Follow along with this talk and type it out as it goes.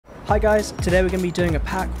Hi guys, today we're going to be doing a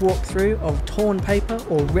pack walkthrough of torn paper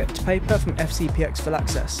or ripped paper from FCPX Full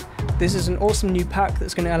Access. This is an awesome new pack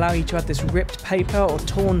that's going to allow you to add this ripped paper or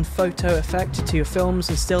torn photo effect to your films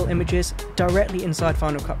and still images directly inside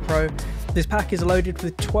Final Cut Pro. This pack is loaded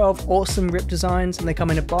with 12 awesome rip designs and they come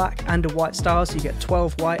in a black and a white style, so you get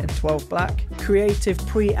 12 white and 12 black. Creative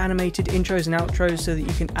pre-animated intros and outros so that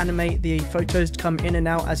you can animate the photos to come in and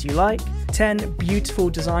out as you like. 10 beautiful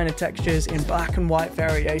designer textures in black and white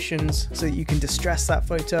variations so that you can distress that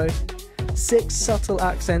photo. 6 subtle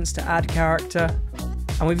accents to add character.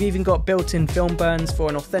 And we've even got built-in film burns for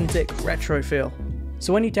an authentic retro feel.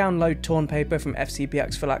 So when you download torn paper from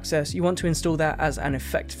FCPX Full Access, you want to install that as an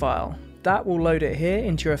effect file. That will load it here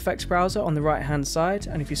into your effects browser on the right hand side,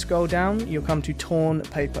 and if you scroll down you'll come to torn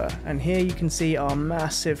paper, and here you can see our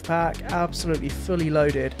massive pack, absolutely fully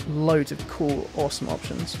loaded, loads of cool awesome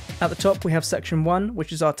options. At the top we have section 1,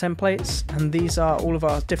 which is our templates, and these are all of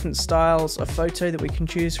our different styles of photo that we can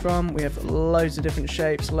choose from. We have loads of different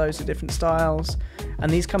shapes, loads of different styles,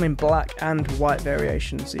 and these come in black and white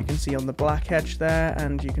variations, so you can see on the black edge there,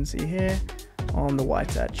 and you can see here on the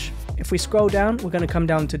white edge. If we scroll down, we're going to come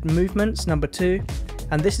down to movements, number 2,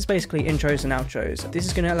 and this is basically intros and outros. This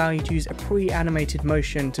is going to allow you to use a pre-animated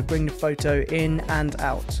motion to bring the photo in and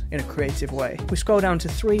out in a creative way. We scroll down to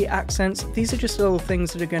 3 accents. These are just little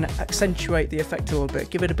things that are going to accentuate the effect a little bit,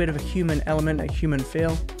 give it a bit of a human element, a human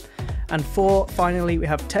feel. And 4, finally, we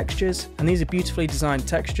have textures, and these are beautifully designed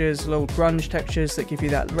textures, little grunge textures that give you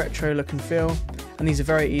that retro look and feel. And these are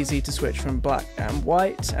very easy to switch from black and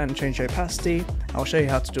white and change the opacity. I'll show you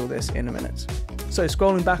how to do all this in a minute. So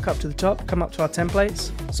scrolling back up to the top, come up to our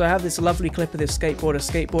templates. So I have this lovely clip of this skateboarder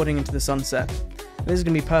skateboarding into the sunset. This is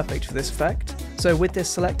going to be perfect for this effect. So with this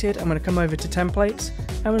selected, I'm going to come over to templates.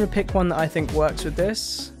 I'm going to pick one that I think works with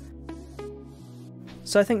this.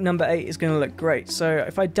 So I think number 8 is going to look great. So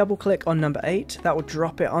if I double click on number 8, that will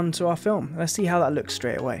drop it onto our film. Let's see how that looks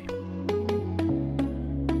straight away.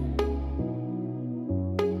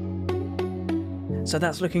 So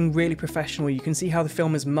that's looking really professional. You can see how the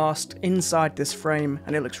film is masked inside this frame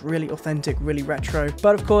and it looks really authentic, really retro.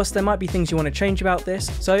 But of course there might be things you want to change about this.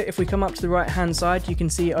 So if we come up to the right hand side, you can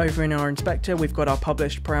see over in our inspector we've got our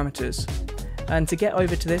published parameters. And to get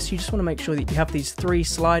over to this, you just want to make sure that you have these 3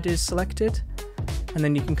 sliders selected, and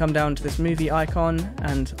then you can come down to this movie icon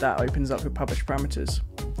and that opens up your published parameters.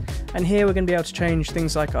 And here we're going to be able to change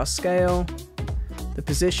things like our scale, the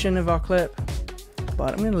position of our clip,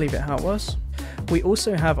 but I'm going to leave it how it was. We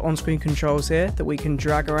also have on-screen controls here that we can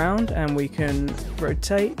drag around, and we can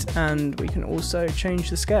rotate, and we can also change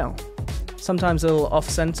the scale. Sometimes a little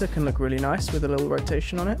off-center can look really nice with a little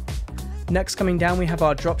rotation on it. Next, coming down, we have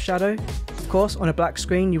our drop shadow. Of course, on a black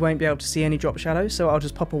screen you won't be able to see any drop shadow, so I'll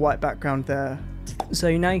just pop a white background there.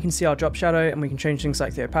 So now you can see our drop shadow, and we can change things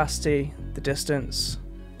like the opacity, the distance,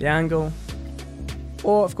 the angle.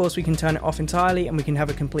 Or of course we can turn it off entirely and we can have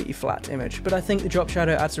a completely flat image, but I think the drop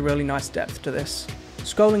shadow adds a really nice depth to this.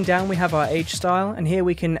 Scrolling down we have our age style, and here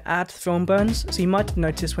we can add film burns. So you might have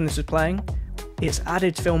noticed when this was playing, it's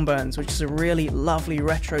added film burns, which is a really lovely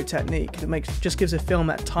retro technique that just gives a film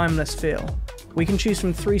that timeless feel. We can choose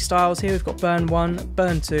from 3 styles here. We've got burn 1,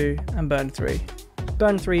 burn 2 and burn 3.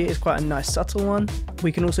 Burn 3 is quite a nice subtle one.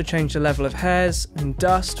 We can also change the level of hairs and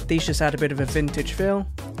dust. These just add a bit of a vintage feel.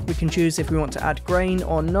 We can choose if we want to add grain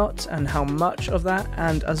or not, and how much of that,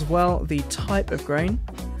 and as well the type of grain.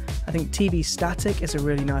 I think TV static is a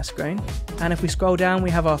really nice grain. And if we scroll down, we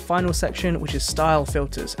have our final section, which is style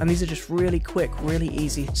filters, and these are just really quick, really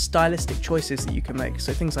easy stylistic choices that you can make.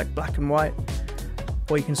 So things like black and white,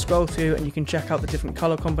 or you can scroll through and you can check out the different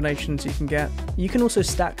color combinations you can get. You can also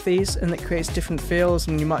stack these, and it creates different feels,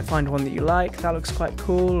 and you might find one that you like, that looks quite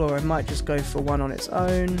cool, or I might just go for one on its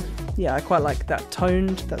own. Yeah, I quite like that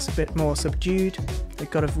toned, that's a bit more subdued. They've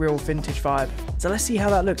got a real vintage vibe. So let's see how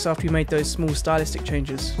that looks after we made those small stylistic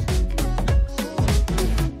changes.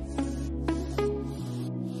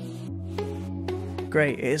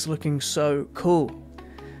 Great, it is looking so cool.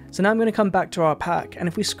 So now I'm going to come back to our pack, and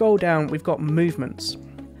if we scroll down we've got movements.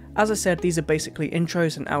 As I said, these are basically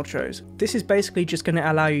intros and outros. This is basically just going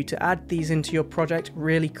to allow you to add these into your project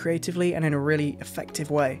really creatively and in a really effective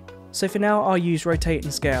way. So for now I'll use rotate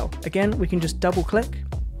and scale. Again, we can just double click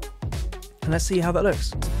and let's see how that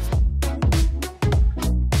looks.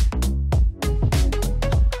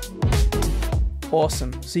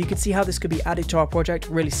 Awesome, so you can see how this could be added to our project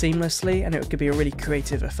really seamlessly, and it could be a really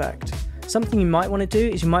creative effect. Something you might want to do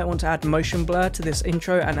is you might want to add motion blur to this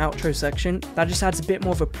intro and outro section. That just adds a bit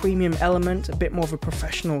more of a premium element, a bit more of a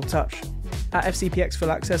professional touch. At FCPX Full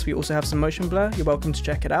Access we also have some motion blur, you're welcome to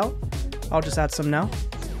check it out. I'll just add some now,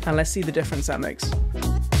 and let's see the difference that makes.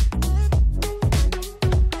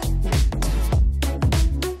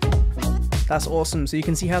 That's awesome. So you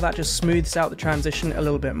can see how that just smooths out the transition a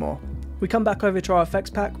little bit more. We come back over to our effects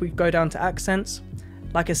pack, we go down to accents.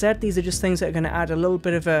 Like I said, these are just things that are going to add a little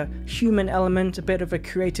bit of a human element, a bit of a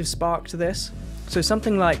creative spark to this. So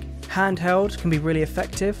something like handheld can be really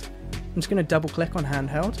effective. I'm just going to double click on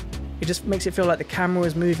handheld. It just makes it feel like the camera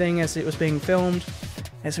was moving as it was being filmed.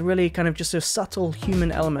 It's a really kind of just a subtle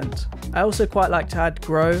human element. I also quite like to add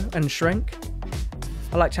grow and shrink.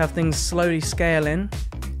 I like to have things slowly scale in.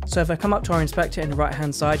 So if I come up to our inspector in the right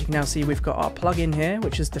hand side, you can now see we've got our plugin here,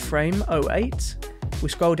 which is the frame 08. We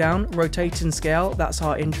scroll down, rotate and scale, that's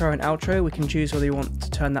our intro and outro. We can choose whether you want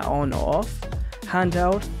to turn that on or off.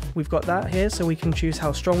 Handheld, we've got that here, so we can choose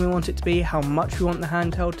how strong we want it to be, how much we want the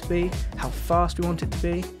handheld to be, how fast we want it to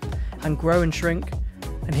be, and grow and shrink.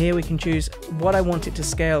 And here we can choose what I want it to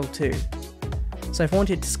scale to. So if I want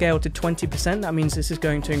it to scale to 20%, that means this is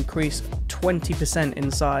going to increase 20%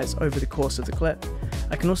 in size over the course of the clip.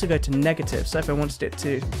 I can also go to negative, so if I wanted it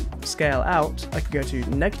to scale out, I could go to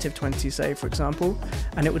 -20, say, for example,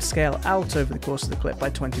 and it would scale out over the course of the clip by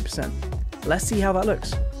 20%. Let's see how that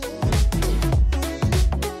looks.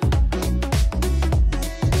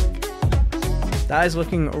 That is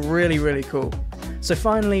looking really, really cool. So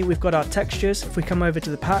finally, we've got our textures. If we come over to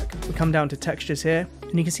the pack, we come down to textures here,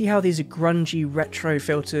 and you can see how these are grungy retro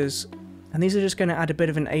filters, and these are just going to add a bit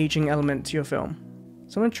of an aging element to your film.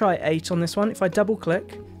 So I'm going to try 8 on this one. If I double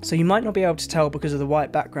click, so you might not be able to tell because of the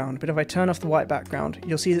white background, but if I turn off the white background,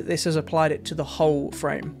 you'll see that this has applied it to the whole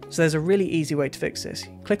frame. So there's a really easy way to fix this.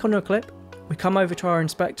 Click on your clip, we come over to our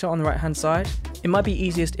inspector on the right hand side. It might be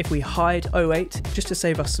easiest if we hide 08 just to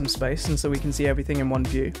save us some space and so we can see everything in one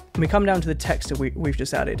view. And we come down to the text that we've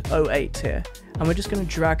just added, 08 here, and we're just going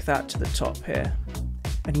to drag that to the top here.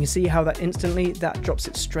 And you can see how that instantly, that drops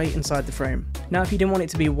it straight inside the frame. Now if you didn't want it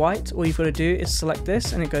to be white, all you've got to do is select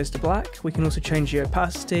this and it goes to black. We can also change the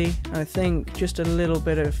opacity, and I think just a little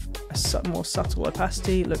bit of a more subtle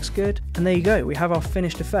opacity looks good. And there you go, we have our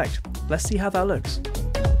finished effect. Let's see how that looks.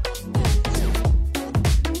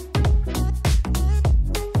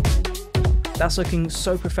 That's looking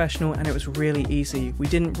so professional, and it was really easy. We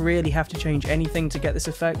didn't really have to change anything to get this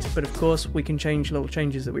effect, but of course we can change little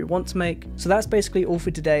changes that we want to make. So that's basically all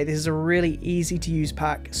for today. This is a really easy to use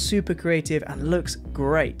pack, super creative, and looks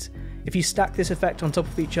great. If you stack this effect on top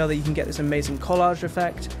of each other, you can get this amazing collage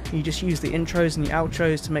effect. You just use the intros and the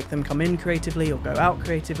outros to make them come in creatively or go out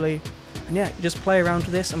creatively. And yeah, just play around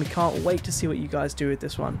with this, and we can't wait to see what you guys do with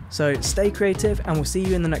this one. So stay creative, and we'll see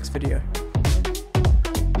you in the next video.